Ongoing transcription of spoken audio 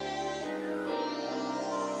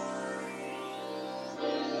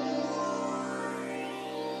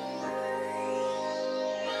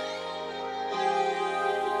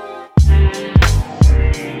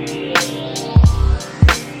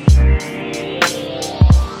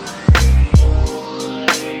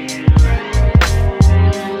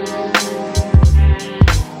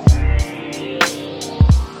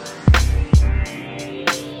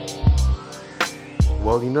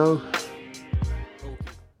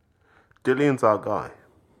Dillian's our guy.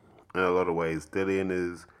 In a lot of ways, Dillian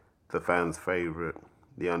is the fans' favourite,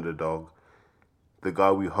 the underdog, the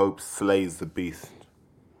guy we hope slays the beast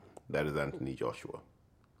that is Anthony Joshua.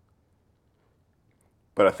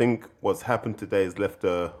 But I think what's happened today has left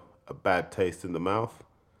a bad taste in the mouth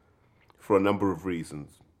for a number of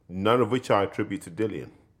reasons, none of which I attribute to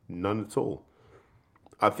Dillian. None at all.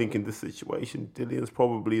 I think in this situation, Dillian's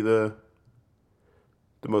probably the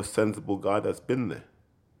most sensible guy that's been there.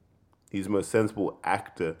 He's the most sensible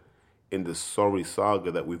actor in the sorry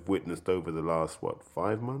saga that we've witnessed over the last,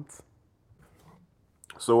 5 months?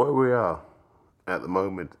 So where we are at the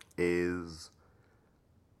moment is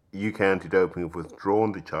UK Anti-Doping have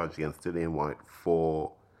withdrawn the charge against Dillian Whyte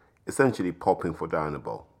for essentially popping for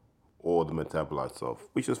Dianabol or the metabolites of,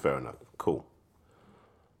 which is fair enough, cool.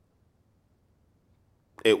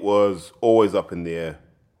 It was always up in the air,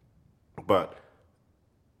 but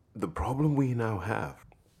the problem we now have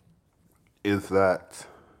is that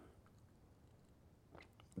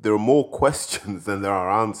there are more questions than there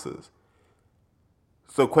are answers.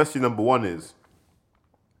 So question number one is,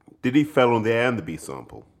 did he fail on the A and the B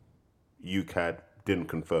sample? UKAD didn't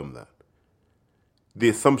confirm that. The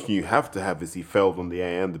assumption you have to have is he failed on the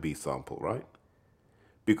A and the B sample, right?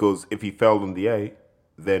 Because if he failed on the A,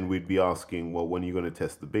 then we'd be asking, well, when are you going to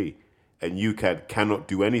test the B? And UKAD cannot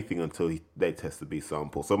do anything until they test the B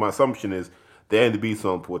sample. So my assumption is the A and the B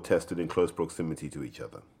sample were tested in close proximity to each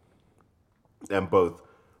other. And both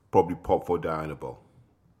probably popped for Dianabol.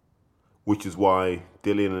 Which is why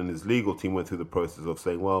Dillian and his legal team went through the process of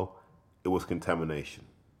saying, well, it was contamination.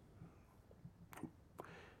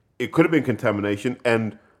 It could have been contamination,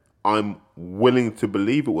 and I'm willing to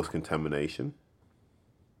believe it was contamination.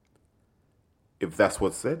 If that's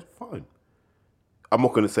what's said, fine. I'm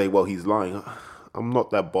not going to say, well, he's lying. I'm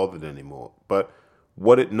not that bothered anymore. But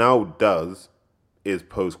what it now does is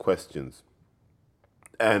pose questions.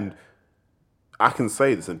 And I can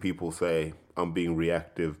say this and people say I'm being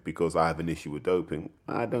reactive because I have an issue with doping.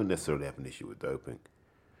 I don't necessarily have an issue with doping.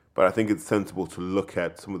 But I think it's sensible to look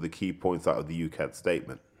at some of the key points out of the UKAD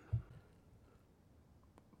statement.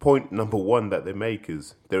 Point number one that they make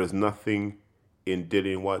is there is nothing in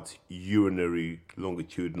Dillian Whyte's urinary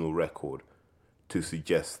longitudinal record to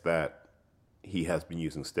suggest that he has been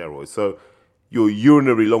using steroids. So your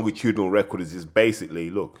urinary longitudinal record is just basically,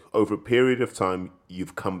 look, over a period of time,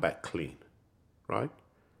 you've come back clean, right?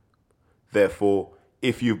 Therefore,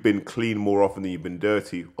 if you've been clean more often than you've been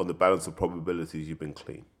dirty, on the balance of probabilities, you've been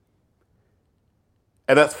clean.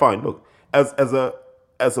 And that's fine. Look, as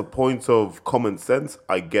a point of common sense,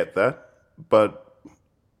 I get that. But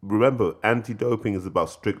remember, anti-doping is about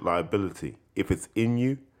strict liability. If it's in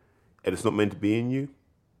you and it's not meant to be in you,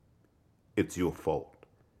 it's your fault.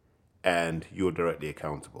 And you're directly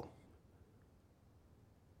accountable.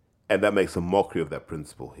 And that makes a mockery of that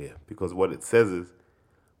principle here. Because what it says is,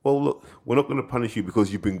 well, look, we're not going to punish you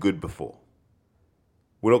because you've been good before.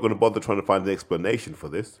 We're not going to bother trying to find an explanation for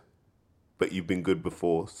this. But you've been good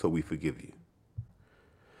before, so we forgive you.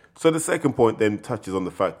 So the second point then touches on the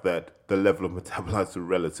fact that the level of metabolites are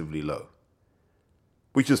relatively low,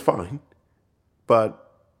 which is fine,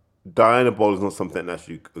 but Dianabol is not something that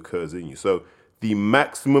actually occurs in you. So the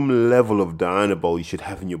maximum level of Dianabol you should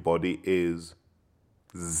have in your body is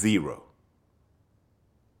 0.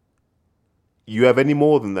 You have any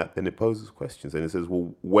more than that, then it poses questions, and it says,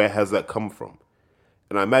 well, where has that come from?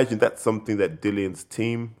 And I imagine that's something that Dillian's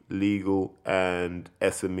team, legal and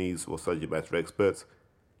SMEs or subject matter experts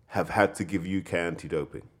have had to give UK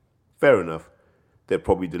Anti-Doping. Fair enough. They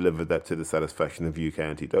probably delivered that to the satisfaction of UK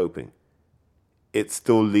Anti-Doping. It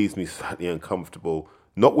still leaves me slightly uncomfortable,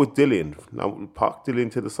 not with Dillian. Now, we'll park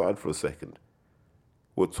Dillian to the side for a second.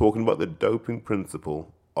 We're talking about the doping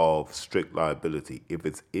principle of strict liability. If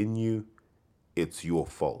it's in you, it's your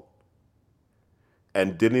fault.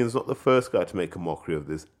 And Dillian's not the first guy to make a mockery of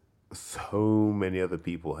this. So many other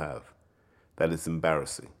people have. That it's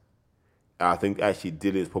embarrassing. I think actually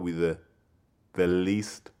Dillian is probably the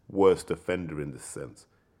least worst offender in this sense.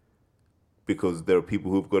 Because there are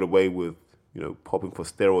people who've got away with, popping for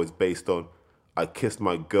steroids based on, I kissed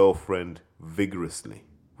my girlfriend vigorously,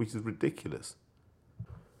 which is ridiculous.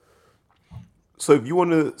 So if you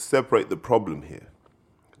want to separate the problem here,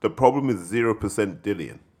 the problem is 0%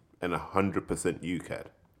 Dillian and 100% UKAD.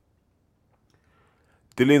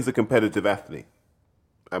 Dillian's a competitive athlete,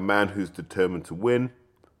 a man who's determined to win,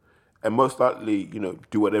 and most likely,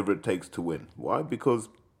 do whatever it takes to win. Why? Because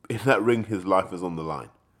in that ring, his life is on the line.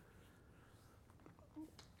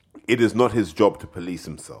 It is not his job to police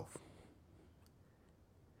himself.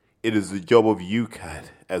 It is the job of UKAD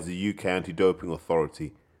as the UK Anti-Doping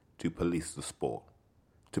Authority to police the sport,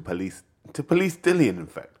 to police Dillian, in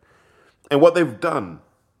fact. And what they've done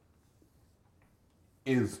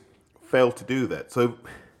is fail to do that. So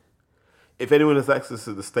if anyone has access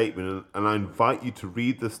to the statement, and I invite you to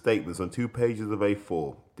read the statements on 2 pages of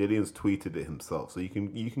A4, Dillian's tweeted it himself, so you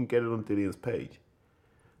can get it on Dillian's page.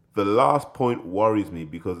 The last point worries me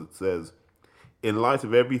because it says, in light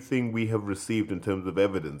of everything we have received in terms of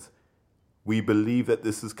evidence, we believe that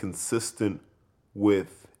this is consistent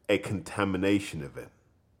with a contamination event.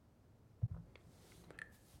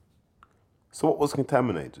 So what was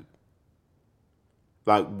contaminated?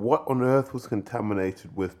 Like, what on earth was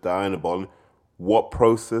contaminated with Dianabol? What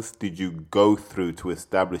process did you go through to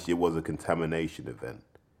establish it was a contamination event?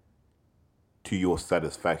 To your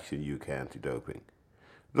satisfaction, UK Anti-Doping.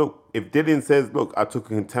 Look, if Dillian says, look, I took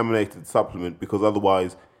a contaminated supplement because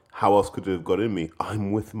otherwise, how else could it have got in me?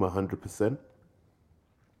 I'm with him 100%.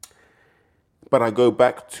 But I go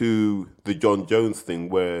back to the John Jones thing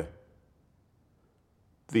where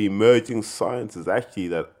the emerging science is actually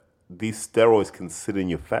that these steroids can sit in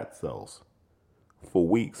your fat cells for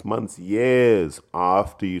weeks, months, years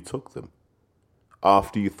after you took them,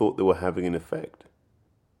 after you thought they were having an effect.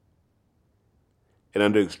 And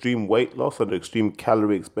under extreme weight loss, under extreme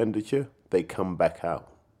calorie expenditure, they come back out.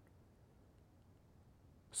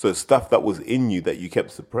 So stuff that was in you that you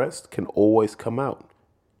kept suppressed can always come out.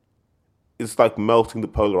 It's like melting the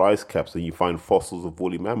polar ice caps and you find fossils of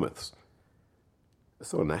woolly mammoths.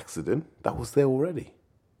 It's not an accident. That was there already.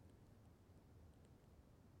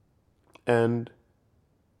 And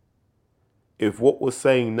if what we're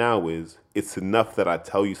saying now is it's enough that I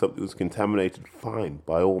tell you something was contaminated, fine,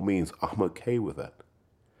 by all means, I'm okay with that.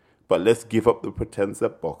 But let's give up the pretense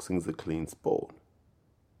that boxing's a clean sport.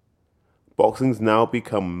 Boxing's now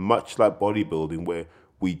become much like bodybuilding, where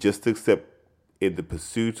we just accept, in the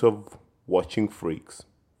pursuit of watching freaks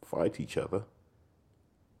fight each other,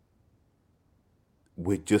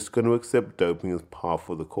 we're just going to accept doping as par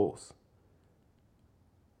for the course.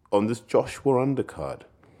 On this Joshua undercard,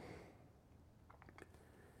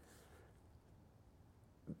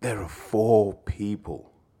 there are 4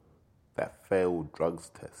 people that failed drugs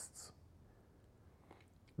tests.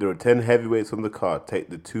 There are 10 heavyweights on the card. Take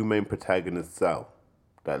the 2 main protagonists out.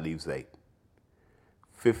 That leaves 8.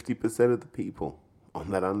 50% of the people on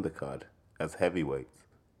that undercard as heavyweights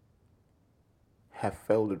have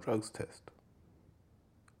failed a drugs test.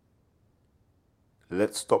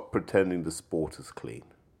 Let's stop pretending the sport is clean.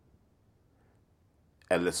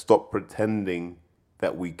 And let's stop pretending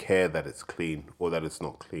that we care that it's clean or that it's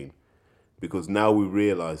not clean. Because now we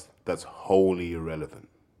realize that's wholly irrelevant.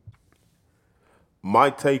 My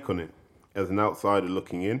take on it, as an outsider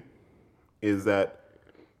looking in, is that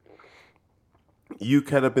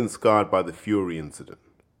UKAD have been scarred by the Fury incident,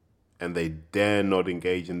 and they dare not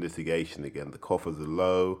engage in litigation again. The coffers are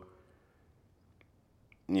low.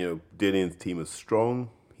 Dillian's team is strong.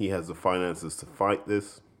 He has the finances to fight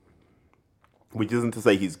this. Which isn't to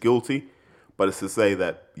say he's guilty, but it's to say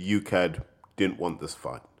that UKAD didn't want this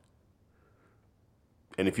fight.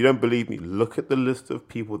 And if you don't believe me, look at the list of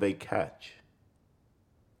people they catch.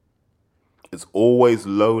 It's always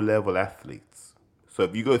low-level athletes. So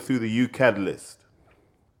if you go through the UKAD list,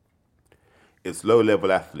 it's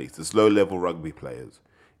low-level athletes. It's low-level rugby players.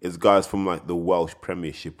 It's guys from like the Welsh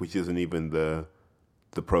Premiership, which isn't even the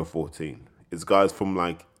Pro 14. It's guys from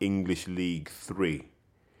like English League 3.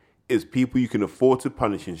 It's people you can afford to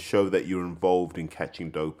punish and show that you're involved in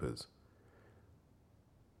catching dopers.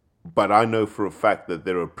 But I know for a fact that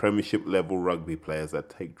there are Premiership level rugby players that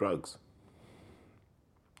take drugs.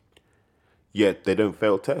 Yet they don't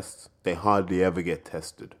fail tests. They hardly ever get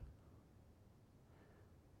tested.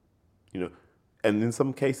 And in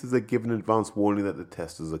some cases they're given advance warning that the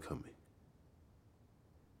testers are coming.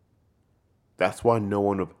 That's why no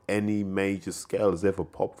one of any major scale has ever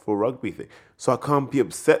popped for a rugby thing. So I can't be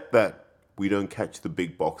upset that we don't catch the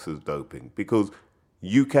big boxers doping, because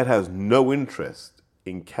UKAD has no interest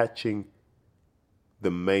in catching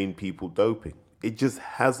the main people doping. It just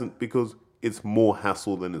hasn't, because it's more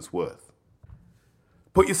hassle than it's worth.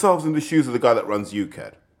 Put yourselves in the shoes of the guy that runs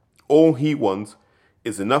UKAD. All he wants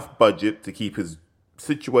is enough budget to keep his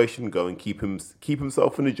situation going, keep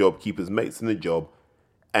himself in a job, keep his mates in a job,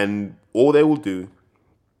 and all they will do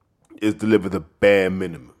is deliver the bare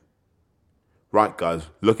minimum. Right, guys,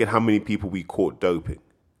 look at how many people we caught doping.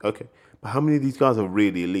 Okay, but how many of these guys are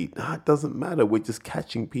really elite? Nah, it doesn't matter. We're just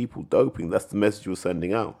catching people doping. That's the message we're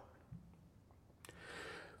sending out.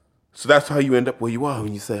 So that's how you end up where you are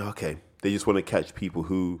when you say, okay, they just want to catch people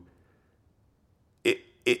who...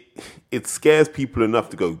 It scares people enough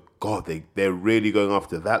to go, God, they're really going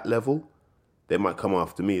after that level? they might come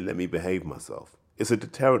after me, let me behave myself. It's a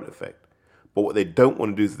deterrent effect. But what they don't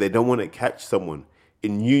want to do is they don't want to catch someone.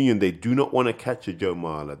 In Union, they do not want to catch a Joe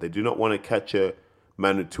Marler. They do not want to catch a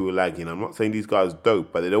Manu Tuilagi. I'm not saying these guys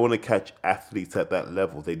dope, but they don't want to catch athletes at that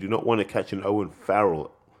level. They do not want to catch an Owen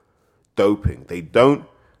Farrell doping. They don't,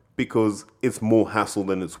 because it's more hassle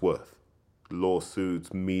than it's worth.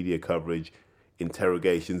 Lawsuits, media coverage,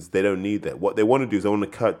 interrogations, they don't need that. What they want to do is they want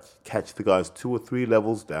to catch the guys 2 or 3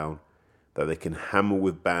 levels down that they can hammer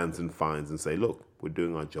with bans and fines and say, look, we're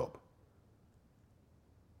doing our job.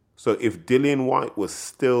 So if Dillian Whyte was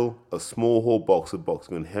still a small hall boxer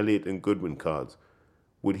boxing on Elliott and Goodwin cards,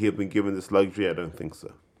 would he have been given this luxury? I don't think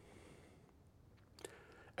so.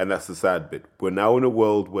 And that's the sad bit. We're now in a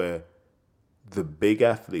world where the big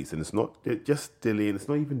athletes, and it's not just Dillian, it's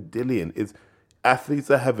not even Dillian, it's athletes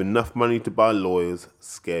that have enough money to buy lawyers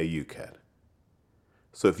scare UKAD.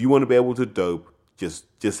 So if you want to be able to dope,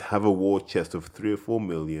 just have a war chest of 3 or 4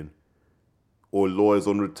 million, or lawyers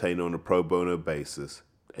on retainer on a pro bono basis,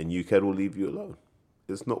 and UKAD will leave you alone.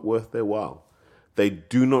 It's not worth their while. They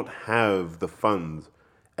do not have the funds,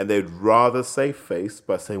 and they'd rather save face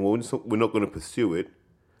by saying, well, we're not going to pursue it,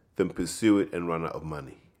 than pursue it and run out of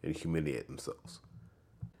money and humiliate themselves.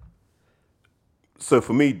 So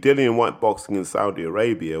for me, Dillian Whyte boxing in Saudi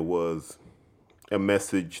Arabia was a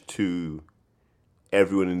message to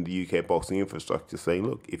everyone in the UK boxing infrastructure saying,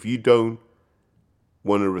 look, if you don't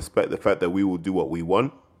want to respect the fact that we will do what we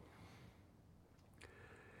want,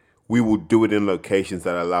 we will do it in locations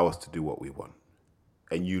that allow us to do what we want.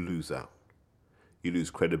 And you lose out. You lose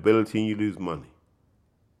credibility and you lose money.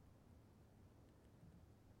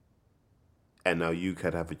 And now you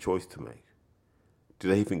could have a choice to make. Do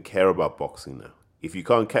they even care about boxing now? If you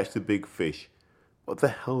can't catch the big fish, what the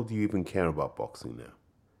hell do you even care about boxing now?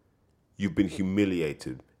 You've been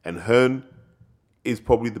humiliated. And Hearn is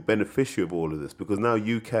probably the beneficiary of all of this, because now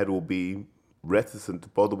UKAD will be reticent to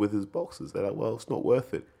bother with his boxers. They're like, well, it's not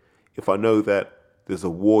worth it. If I know that there's a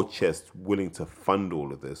war chest willing to fund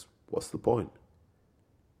all of this, what's the point?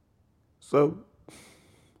 So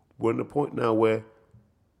we're in a point now where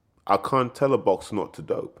I can't tell a boxer not to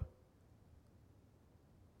dope.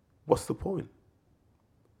 What's the point?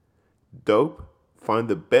 Dope, find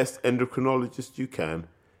the best endocrinologist you can,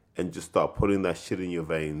 and just start putting that shit in your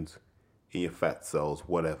veins, in your fat cells,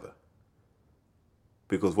 whatever.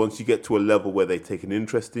 Because once you get to a level where they take an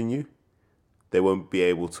interest in you, they won't be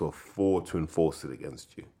able to afford to enforce it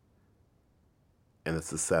against you. And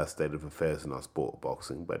it's a sad state of affairs in our sport of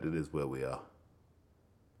boxing, but it is where we are.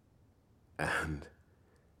 And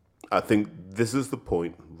I think this is the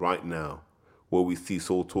point right now where we cease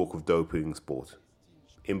all talk of doping in sport,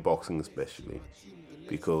 in boxing especially,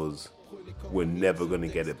 because we're never going to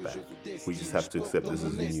get it back. We just have to accept this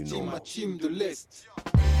as a new normal.